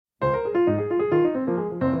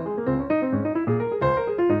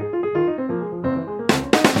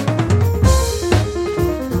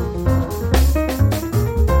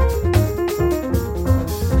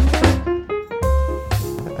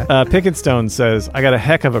Picket Stone says, I got a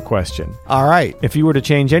heck of a question. All right. If you were to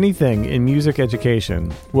change anything in music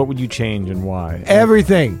education, what would you change and why?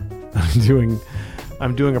 Everything.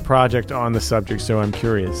 I'm doing a project on the subject, so I'm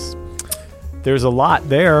curious. There's a lot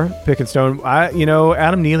there, Picket Stone.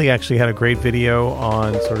 Adam Neely actually had a great video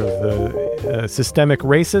on sort of the systemic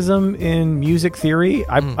racism in music theory.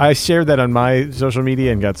 I shared that on my social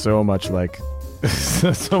media and got so much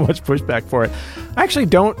so much pushback for it. I actually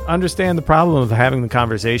don't understand the problem of having the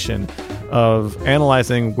conversation of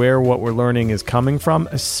analyzing where what we're learning is coming from,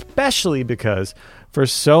 especially because for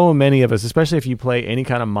so many of us, especially if you play any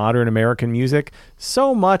kind of modern American music,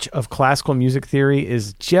 so much of classical music theory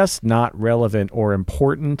is just not relevant or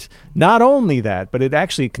important. Not only that, but it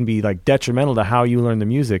actually can be like detrimental to how you learn the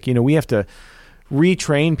music. We have to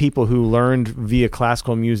retrain people who learned via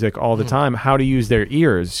classical music all the time how to use their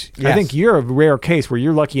ears. Yes. I think you're a rare case where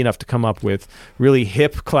you're lucky enough to come up with really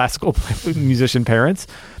hip classical musician parents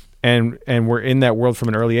and were in that world from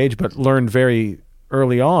an early age, but learned very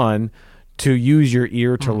early on to use your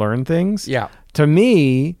ear to learn things. Yeah. To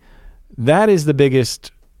me, that is the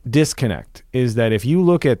biggest disconnect, is that if you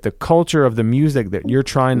look at the culture of the music that you're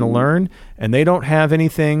trying to learn and they don't have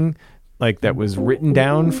anything like that was written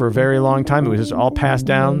down for a very long time, it was just all passed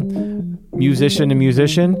down musician to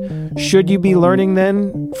musician, should you be learning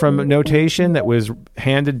then from a notation that was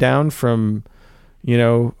handed down from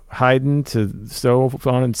Haydn to so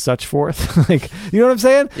on and such forth? Like, you know what I'm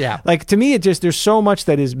saying? Yeah. Like, to me, there's so much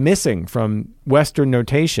that is missing from Western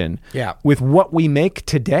notation. Yeah. With what we make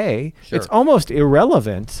today, Sure. It's almost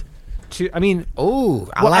irrelevant to, Getting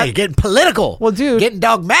political. Well, dude. Getting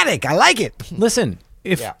dogmatic. I like it. Listen,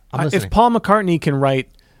 if listening. Paul McCartney can write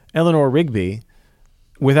Eleanor Rigby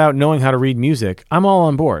without knowing how to read music, I'm all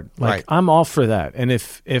on board. Right. I'm all for that. And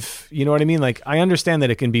if you know what I mean, like, I understand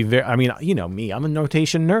that it can be very, me, I'm a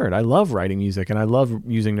notation nerd. I love writing music and I love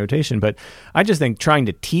using notation, but I just think trying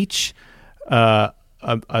to teach a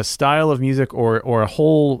style of music or a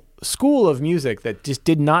whole school of music that just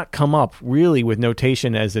did not come up really with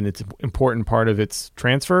notation as an important part of its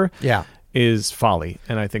transfer is folly.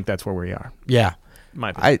 And I think that's where we are. Yeah.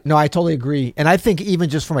 I totally agree. And I think even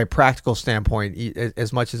just from a practical standpoint,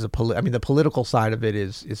 as much as the political side of it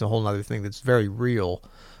is a whole other thing that's very real.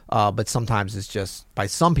 But sometimes it's just, by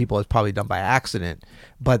some people, it's probably done by accident.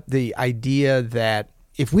 But the idea that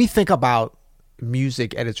if we think about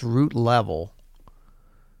music at its root level,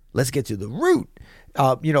 let's get to the root,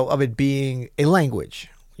 of it being a language,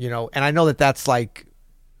 and I know that that's like,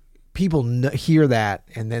 people hear that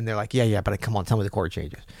and then they're like, yeah, but come on, tell me the chord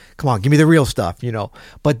changes. Come on, give me the real stuff,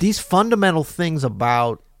 But these fundamental things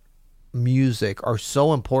about music are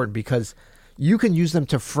so important because you can use them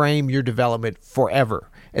to frame your development forever.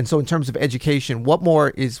 And so in terms of education, what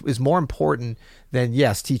more is more important than,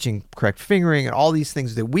 yes, teaching correct fingering and all these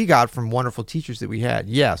things that we got from wonderful teachers that we had,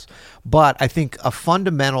 yes. But I think a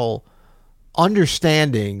fundamental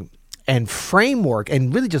understanding and framework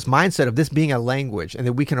and really just mindset of this being a language, and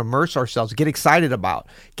that we can immerse ourselves, get excited about,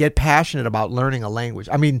 get passionate about learning a language.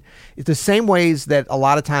 I mean, it's the same ways that a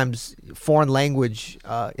lot of times foreign language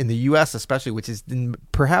in the U.S. especially, which is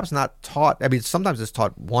perhaps not taught. I mean, sometimes it's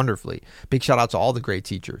taught wonderfully. Big shout out to all the great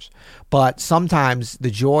teachers. But sometimes the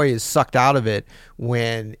joy is sucked out of it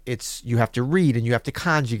when you have to read and you have to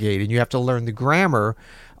conjugate and you have to learn the grammar,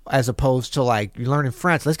 as opposed to like you learning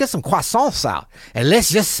French. Let's get some croissants out and let's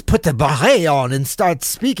just put the beret on and start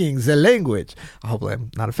speaking the language. Hopefully I'm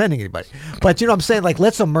not offending anybody. But you know what I'm saying? Like,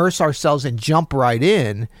 let's immerse ourselves and jump right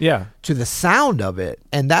in to the sound of it.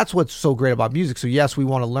 And that's what's so great about music. So yes, we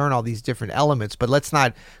want to learn all these different elements, but let's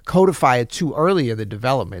not codify it too early in the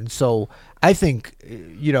development. So I think,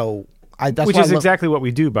 which is exactly what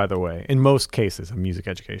we do, by the way, in most cases of music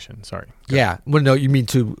education. Sorry. Yeah. Well, no, you mean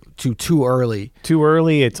too early. Too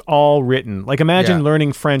early, it's all written. Like, imagine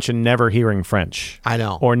learning French and never hearing French. I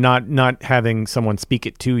know. Or not having someone speak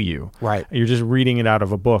it to you. Right. You're just reading it out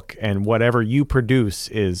of a book, and whatever you produce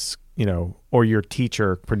is, or your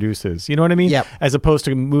teacher produces. You know what I mean? Yep. As opposed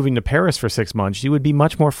to moving to Paris for 6 months, you would be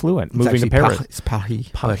much more fluent moving to Paris. It's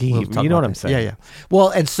Paris. Paris. You know what I'm saying? Yeah.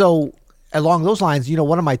 Well, and so along those lines,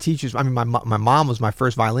 one of my teachers, I mean, my mom was my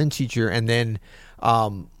first violin teacher. And then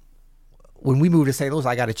when we moved to St. Louis,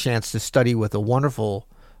 I got a chance to study with a wonderful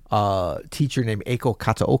teacher named Eiko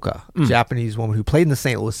Kataoka, Japanese woman who played in the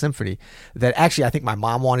St. Louis Symphony, that actually I think my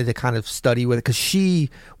mom wanted to kind of study with, because she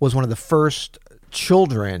was one of the first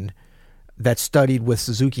children that studied with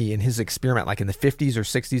Suzuki in his experiment, like in the 50s or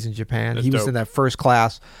 60s in Japan. He was in that first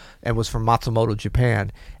class and was from Matsumoto,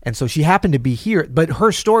 Japan. And so she happened to be here. But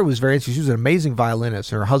her story was very interesting. She was an amazing violinist.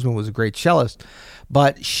 Her husband was a great cellist.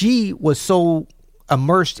 But she was so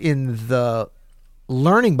immersed in the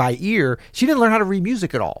learning by ear. She didn't learn how to read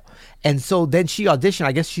music at all. And so then she auditioned.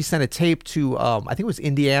 I guess she sent a tape to, I think it was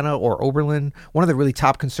Indiana or Oberlin, one of the really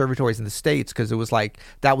top conservatories in the States, because it was like,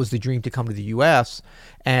 that was the dream to come to the U.S.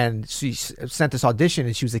 And she sent this audition,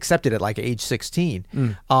 and she was accepted at like age 16.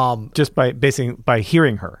 Just by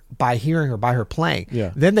hearing her. By hearing her, by her playing.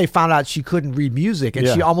 Yeah. Then they found out she couldn't read music, and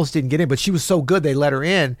she almost didn't get in, but she was so good they let her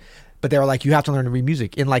in. But they were like, you have to learn to read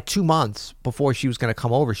music. In like 2 months before she was going to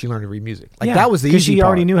come over, she learned to read music. Like that was the easy part. Because she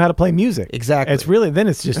already knew how to play music. Exactly.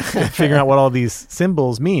 It's just figuring out what all these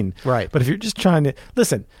symbols mean. Right. But if you're just trying to,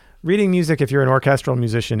 listen, reading music, if you're an orchestral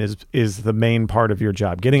musician, is the main part of your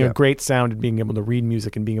job. Getting a great sound and being able to read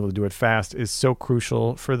music and being able to do it fast is so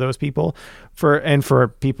crucial for those people. For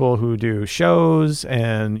people who do shows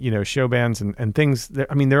and, show bands and things.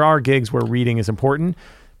 There are gigs where reading is important.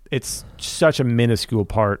 It's such a minuscule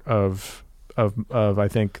part of I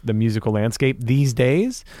think the musical landscape these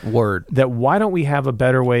days. Word. That why don't we have a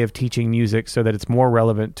better way of teaching music so that it's more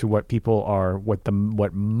relevant to what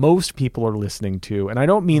most people are listening to? And I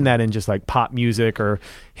don't mean that in just like pop music or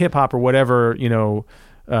hip hop or whatever,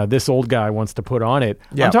 this old guy wants to put on it.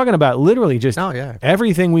 Yeah. I'm talking about literally just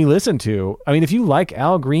everything we listen to. I mean, if you like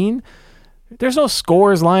Al Green, there's no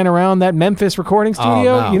scores lying around that Memphis recording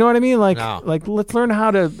studio. Oh, no. You know what I mean? Like let's learn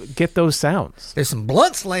how to get those sounds. There's some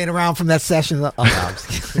blunts laying around from that session. Oh, no, I'm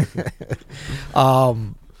just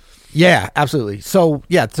kidding. Yeah, absolutely. So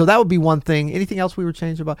that would be one thing. Anything else we were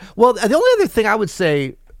changing about? Well, the only other thing I would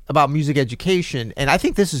say about music education, and I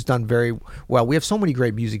think this is done very well. We have so many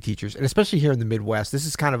great music teachers, and especially here in the Midwest, this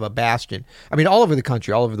is kind of a bastion. I mean, all over the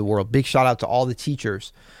country, all over the world. Big shout out to all the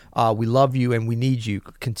teachers. We love you and we need you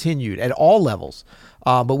continued at all levels.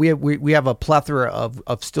 But we have a plethora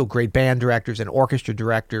of still great band directors and orchestra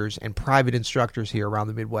directors and private instructors here around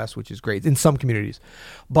the Midwest, which is great in some communities.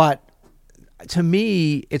 But to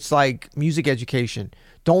me, it's like music education.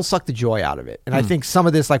 Don't suck the joy out of it. And I think some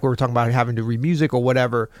of this, like we were talking about having to read music or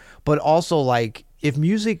whatever, but also like if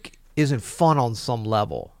music isn't fun on some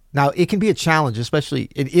level. Now, it can be a challenge, especially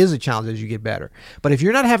it is a challenge as you get better. But if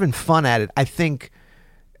you're not having fun at it, I think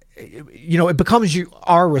it becomes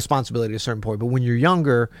our responsibility at a certain point. But when you're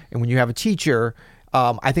younger and when you have a teacher,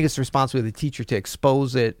 I think it's the responsibility of the teacher to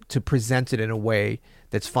expose it, to present it in a way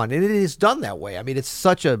that's fun. And it is done that way. I mean, it's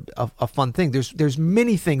such a fun thing. There's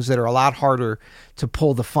many things that are a lot harder to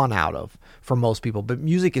pull the fun out of for most people. But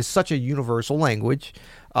music is such a universal language,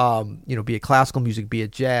 be it classical music, be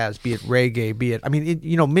it jazz, be it reggae, be it,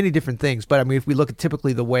 many different things. But I mean, if we look at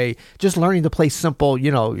typically the way, just learning to play simple,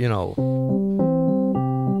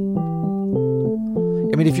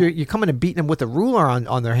 I mean, if you're coming and beating them with a ruler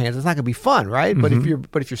on their hands, it's not going to be fun, right? Mm-hmm.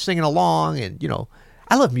 But if you're singing along and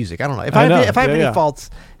I love music. I don't know if I have any faults,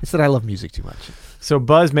 it's that I love music too much. So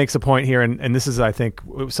Buzz makes a point here, and this is, I think,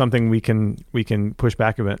 something we can push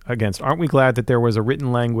back against. Aren't we glad that there was a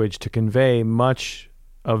written language to convey much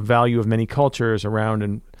of value of many cultures around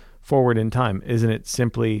and forward in time? Isn't it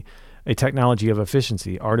simply a technology of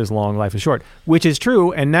efficiency? Art is long, life is short, which is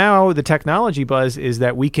true. And now the technology, Buzz, is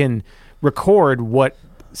that we can record what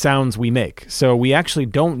sounds we make. So we actually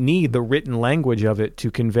don't need the written language of it to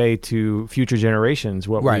convey to future generations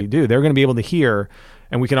what we do. They're going to be able to hear,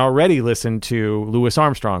 and we can already listen to Louis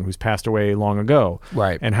Armstrong, who's passed away long ago,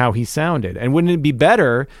 and how he sounded. And wouldn't it be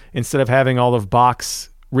better, instead of having all of Bach's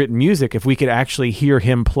written music, if we could actually hear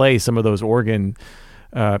him play some of those organ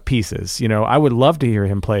pieces? I would love to hear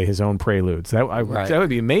him play his own preludes. That would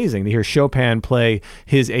be amazing to hear Chopin play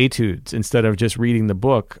his etudes instead of just reading the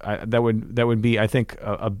book. That would be, I think,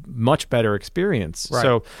 a much better experience. Right.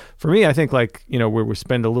 So for me, I think we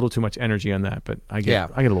spend a little too much energy on that, but I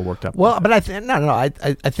get a little worked up. Well, but I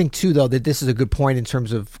think too though that this is a good point in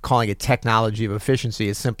terms of calling it technology of efficiency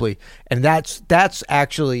is simply, and that's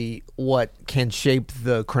actually what can shape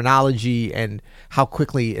the chronology and how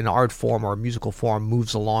quickly an art form or a musical form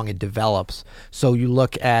moves along and develops. So you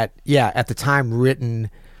look at the time written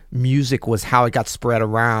music was how it got spread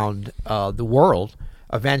around the world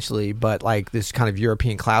eventually, but like this kind of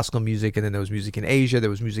European classical music, and then there was music in Asia, there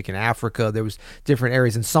was music in Africa, there was different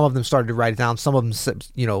areas, and some of them started to write it down, some of them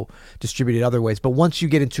distributed other ways. But once you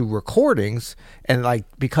get into recordings, and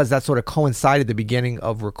because that sort of coincided the beginning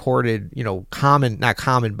of recorded, not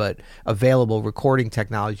common but available recording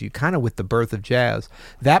technology, kind of with the birth of jazz,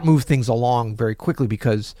 that moved things along very quickly,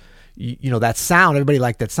 because that sound, everybody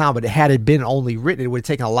liked that sound, but had it been only written, it would have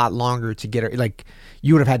taken a lot longer to get it. Like,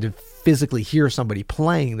 you would have had to physically hear somebody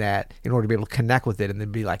playing that in order to be able to connect with it and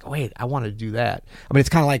then be like, wait, I want to do that. I mean, it's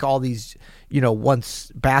kind of like all these,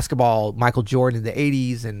 once basketball, Michael Jordan in the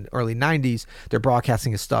 80s and early 90s, they're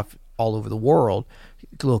broadcasting his stuff all over the world.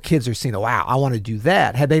 little kids are seeing, wow, I want to do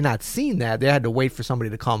that. Had they not seen that, they had to wait for somebody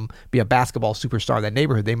to come be a basketball superstar in that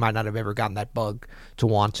neighborhood. They might not have ever gotten that bug to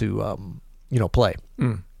want to, play.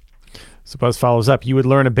 So Buzz follows up. You would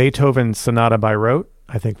learn a Beethoven sonata by rote.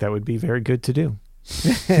 I think that would be very good to do.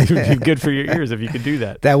 It would be good for your ears if you could do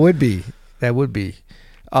that. That would be.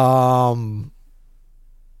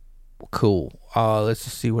 Cool. Let's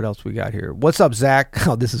just see what else we got here. What's up, Zach?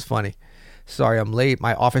 Oh, this is funny. Sorry, I'm late.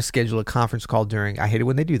 My office scheduled a conference call during. I hate it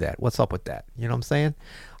when they do that. What's up with that? You know what I'm saying?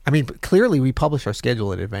 I mean, clearly we publish our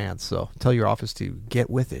schedule in advance, so tell your office to get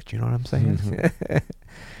with it. You know what I'm saying? Mm-hmm.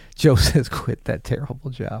 Joe says, quit that terrible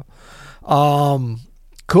job.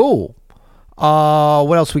 Cool.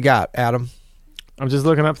 What else we got, Adam? I'm just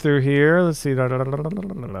looking up through here. Let's see.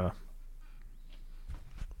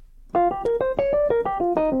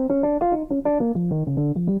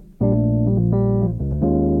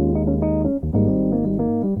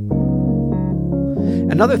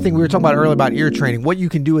 Another thing we were talking about earlier about ear training, what you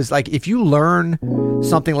can do is, like, if you learn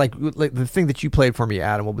something like the thing that you played for me,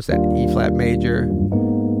 Adam, what was that? E flat major,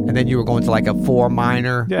 and then you were going to like a 4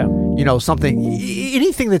 minor. Yeah. Something,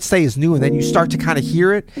 anything that say is new, and then you start to kind of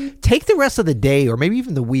hear it. Take the rest of the day, or maybe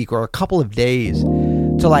even the week, or a couple of days,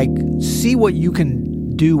 to like see what you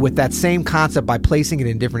can do with that same concept by placing it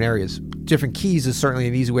in different areas. Different keys is certainly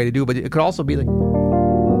an easy way to do it, but it could also be like,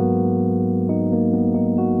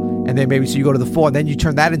 and then maybe so you go to the 4, and then you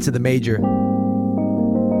turn that into the major.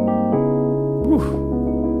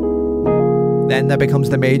 Whew. Then that becomes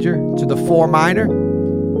the major to the 4 minor.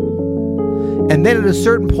 And then at a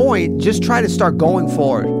certain point, just try to start going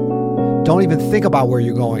for it. Don't even think about where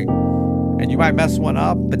you're going. And you might mess one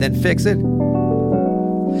up, but then fix it.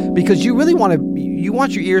 Because you really want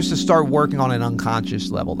your ears to start working on an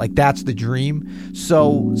unconscious level. Like, that's the dream.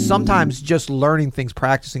 So sometimes just learning things,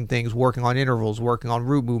 practicing things, working on intervals, working on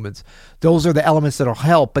root movements, those are the elements that'll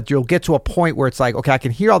help. But you'll get to a point where it's like, okay, I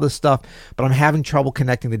can hear all this stuff, but I'm having trouble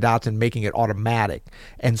connecting the dots and making it automatic.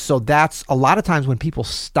 And so that's a lot of times when people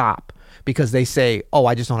stop, because they say, oh,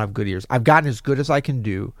 I just don't have good ears. I've gotten as good as I can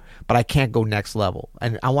do, but I can't go next level.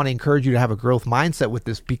 And I want to encourage you to have a growth mindset with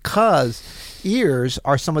this, because ears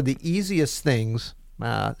are some of the easiest things,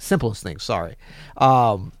 simplest things,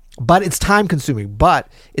 but it's time consuming. But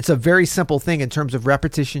it's a very simple thing in terms of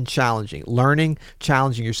repetition, challenging, learning,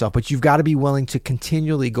 challenging yourself. But you've got to be willing to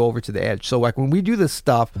continually go over to the edge. So like when we do this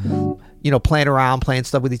stuff, playing around, playing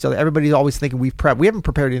stuff with each other, everybody's always thinking we've prepped. We haven't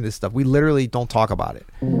prepared any of this stuff. We literally don't talk about it.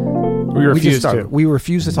 We refuse to. We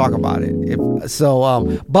refuse to talk about it.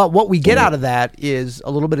 But what we get out of that is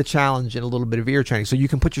a little bit of challenge and a little bit of ear training. So you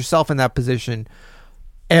can put yourself in that position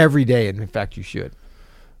every day, and in fact, you should.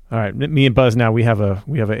 All right, me and Buzz now we have an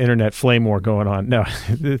internet flame war going on. No,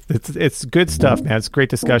 it's good stuff, man. It's great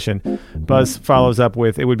discussion. Buzz follows up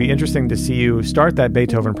with, it would be interesting to see you start that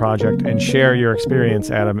Beethoven project and share your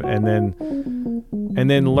experience, Adam, and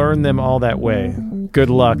then learn them all that way. Good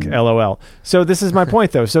luck, LOL. So this is my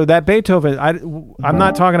point, though. So that Beethoven, I'm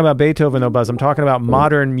not talking about Beethoven, though, Buzz. I'm talking about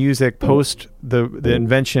modern music post the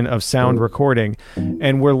invention of sound recording.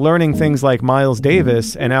 And we're learning things like Miles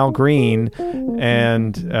Davis and Al Green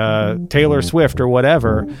and Taylor Swift or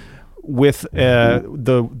whatever with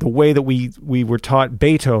the way that we were taught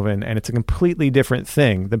Beethoven, and it's a completely different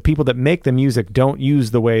thing. The people that make the music don't use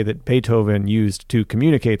the way that Beethoven used to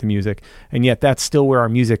communicate the music, and yet that's still where our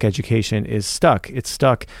music education is stuck. It's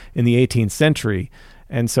stuck in the 18th century.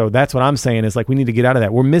 And so that's what I'm saying is, like, we need to get out of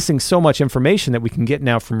that. We're missing so much information that we can get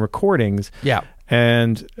now from recordings. Yeah.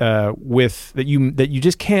 And with that you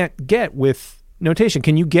just can't get with notation.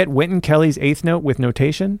 Can you get Wynton Kelly's Eighth Note with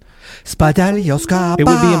notation? It would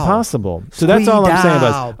be impossible. So that's all I'm saying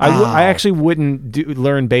about it. I actually wouldn't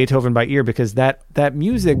learn Beethoven by ear, because that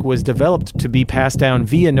music was developed to be passed down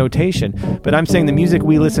via notation. But I'm saying the music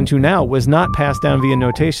we listen to now was not passed down via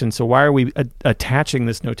notation. So why are we attaching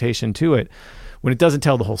this notation to it when it doesn't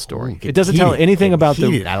tell the whole story? It doesn't tell anything about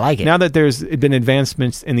the... I like it. Now that there's been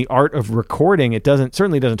advancements in the art of recording, it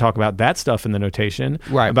certainly doesn't talk about that stuff in the notation.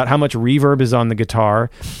 Right. About how much reverb is on the guitar.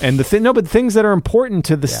 And but things that are important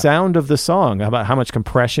to the sound of the song, about how much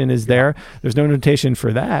compression is there. There's no notation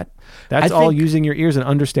for that. That's all using your ears and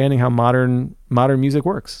understanding how modern music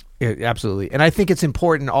works. Yeah, absolutely. And I think it's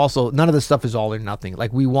important also, none of this stuff is all or nothing.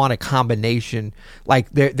 Like, we want a combination. Like,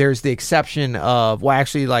 there's the exception of, well,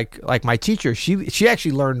 actually, like my teacher, she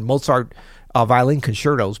actually learned Mozart violin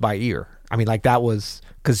concertos by ear. I mean, like, that was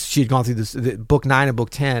because she'd gone through this, book 9 and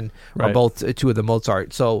book 10 are both two of the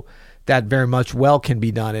Mozart. So that very much well can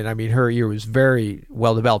be done. And I mean, her ear was very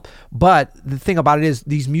well developed. But the thing about it is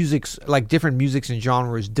these musics, like different musics and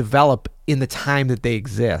genres, develop in the time that they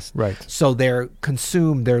exist. Right. So they're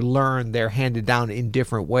consumed, they're learned, they're handed down in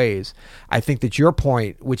different ways. I think that your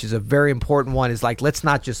point, which is a very important one, is like, let's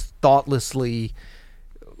not just thoughtlessly,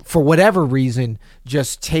 for whatever reason,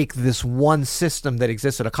 just take this one system that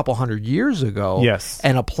existed a couple hundred years ago Yes.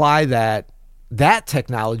 and apply that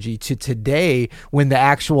technology to today, when the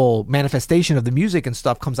actual manifestation of the music and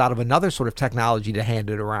stuff comes out of another sort of technology to hand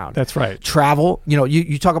it around. That's right. Travel,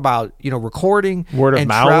 you talk about, recording, Word of and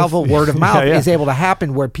mouth. travel, word of mouth Yeah. is able to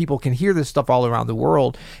happen where people can hear this stuff all around the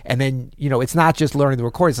world. And then, it's not just learning the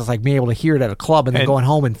recordings, it's like being able to hear it at a club and then going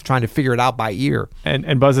home and trying to figure it out by ear.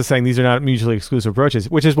 And Buzz is saying these are not mutually exclusive approaches,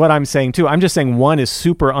 which is what I'm saying too. I'm just saying one is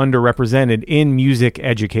super underrepresented in music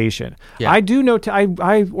education. Yeah. I do know.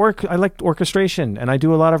 I like orchestration, and I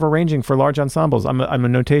do a lot of arranging for large ensembles. I'm a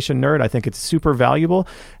notation nerd. I think it's super valuable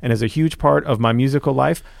and is a huge part of my musical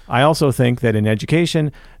life. I also think that in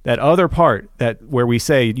education, that other part where we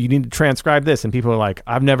say you need to transcribe this, and people are like,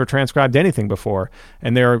 I've never transcribed anything before,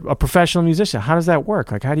 and they're a professional musician. How does that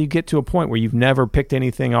work? Like, how do you get to a point where you've never picked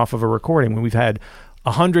anything off of a recording when we've had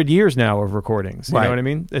 100 years now of recordings? You know what I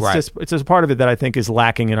mean? It's just part of it that I think is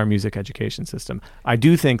lacking in our music education system. I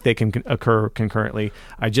do think they can occur concurrently.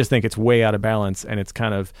 I just think it's way out of balance, and it's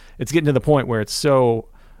getting to the point where it's so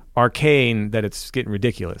arcane that it's getting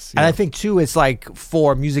ridiculous. And I think too, it's like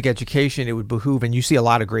for music education, it would behoove, and you see a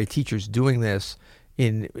lot of great teachers doing this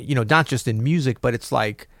in, not just in music, but it's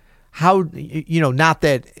like how, not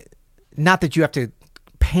that you have to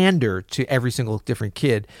pander to every single different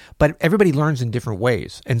kid, but everybody learns in different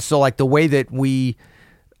ways. And so like the way that we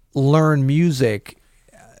learn music,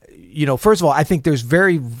 first of all, I think there's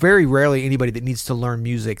very, very rarely anybody that needs to learn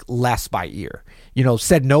music less by ear.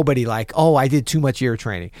 Said nobody like, oh, I did too much ear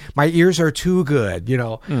training. My ears are too good,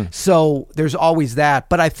 So there's always that.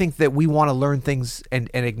 But I think that we want to learn things and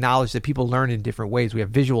acknowledge that people learn in different ways. We have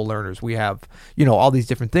visual learners. We have, all these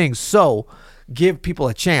different things. So give people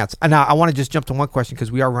a chance. And now I want to just jump to one question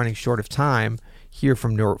because we are running short of time here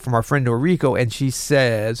from our friend Noriko. And she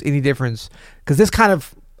says, any difference, because this kind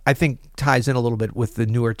of, I think, ties in a little bit with the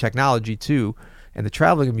newer technology too, and the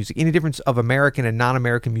traveling of music. Any difference of American and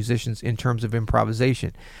non-American musicians in terms of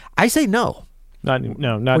improvisation? I say no. Not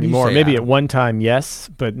anymore. Say, maybe Adam? at one time, yes,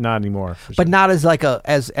 but not anymore. But not as like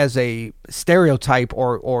as a stereotype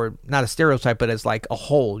or not a stereotype, but as like a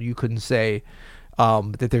whole. You couldn't say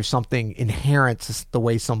that there's something inherent to the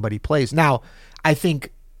way somebody plays. Now, I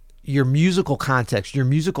think your musical context, your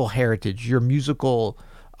musical heritage, your musical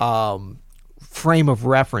frame of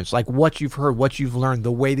reference, like what you've heard, what you've learned,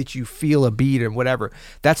 the way that you feel a beat and whatever,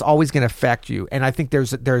 that's always going to affect you. And I think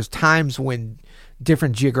there's times when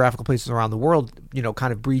different geographical places around the world,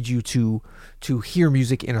 kind of breed you to hear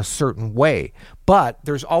music in a certain way. But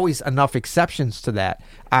there's always enough exceptions to that,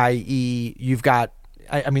 i.e. you've got,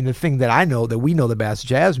 I mean, the thing that I know, that we know the best,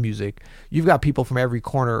 jazz music, you've got people from every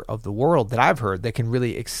corner of the world that I've heard that can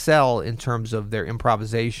really excel in terms of their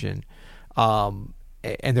improvisation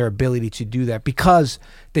and their ability to do that because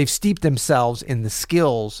they've steeped themselves in the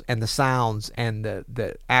skills and the sounds and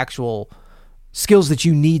the actual skills that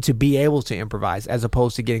you need to be able to improvise, as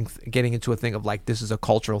opposed to getting into a thing of like, this is a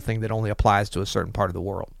cultural thing that only applies to a certain part of the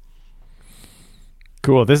world.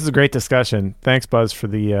 Cool. This is a great discussion. Thanks, Buzz, for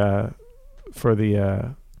the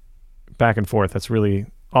back and forth. That's really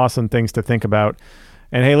awesome things to think about.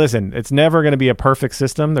 And hey, listen, it's never going to be a perfect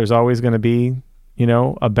system. There's always going to be,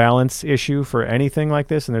 a balance issue for anything like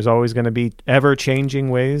this. And there's always going to be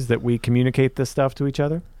ever-changing ways that we communicate this stuff to each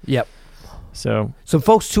other. Yep. So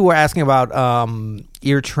folks too are asking about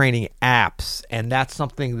ear training apps, and that's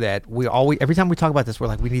something that we always, every time we talk about this, we're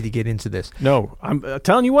like, we need to get into this. No, I'm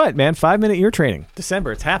telling you what, man, 5-minute ear training,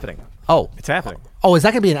 December, it's happening. Oh, it's happening. Oh, is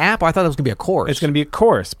that going to be an app? I thought it was going to be a course. It's going to be a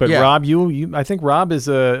course, but yeah. Rob, I think Rob is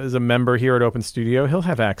a member here at Open Studio. He'll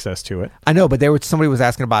have access to it. I know, but somebody was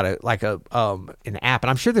asking about it, like an app, and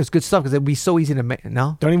I'm sure there's good stuff because it'd be so easy to make.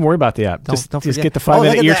 No, don't even worry about the app. Just forget. get the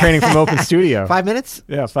 5-minute ear training from Open Studio. 5 minutes?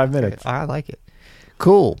 Yeah, 5 minutes. I like it.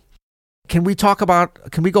 Cool. Can we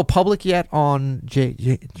go public yet on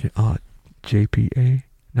JPA?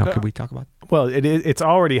 No, can we talk about? Well, it's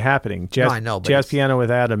already happening. Jazz, no, I know, but Jazz Piano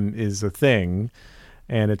with Adam is a thing,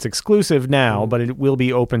 and it's exclusive now, but it will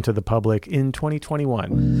be open to the public in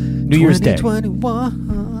 2021, New Year's Day.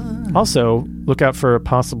 2021. Also, look out for a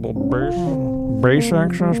possible bass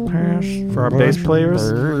access pass for our bass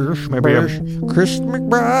players. Maybe a Chris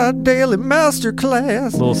McBride Daily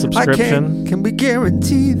Masterclass. Little subscription. Can we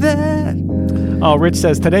guarantee that? Oh, Rich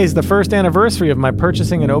says, today's the first anniversary of my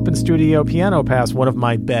purchasing an Open Studio Piano Pass, one of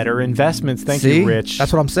my better investments. Thank you, Rich.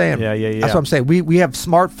 That's what I'm saying. Yeah. That's what I'm saying. We have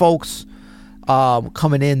smart folks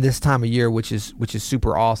coming in this time of year, which is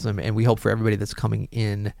super awesome, and we hope for everybody that's coming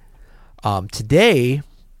in today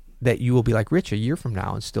that you will be like Rich a year from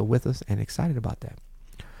now and still with us and excited about that.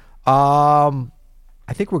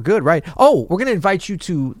 I think we're good, right? Oh, we're going to invite you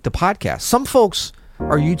to the podcast. Some folks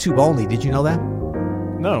are YouTube only. Did you know that?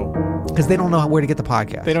 No. Because they don't know where to get the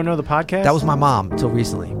podcast. They don't know the podcast? That was my mom until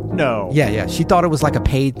recently. No. Yeah. She thought it was like a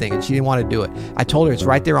paid thing, and she didn't want to do it. I told her it's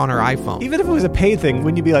right there on her iPhone. Even if it was a paid thing,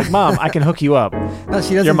 wouldn't you be like, Mom, I can hook you up? No,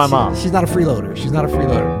 she doesn't. You're my mom. She's not a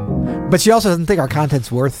freeloader. But she also doesn't think our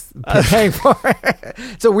content's worth paying for.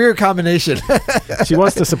 It's a weird combination. She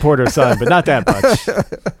wants to support her son, but not that much.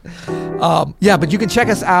 Yeah, but you can check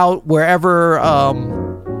us out wherever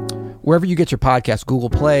you get your podcast. Google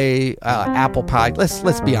Play, Apple Pod.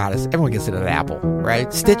 Let's be honest. Everyone gets it at Apple,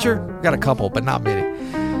 right? Stitcher, got a couple, but not many.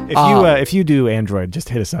 If you do Android, just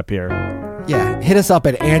hit us up here. Yeah, hit us up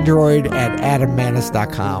at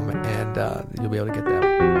android@adammanis.com, and you'll be able to get that.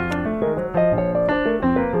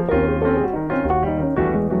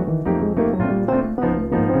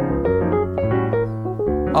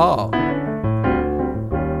 Oh.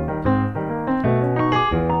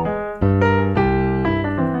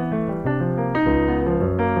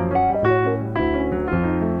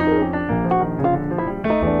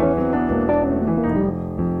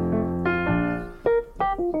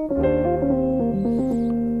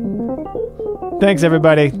 Thanks,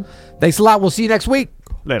 everybody. Thanks a lot. We'll see you next week.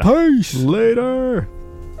 Later. Peace. Later.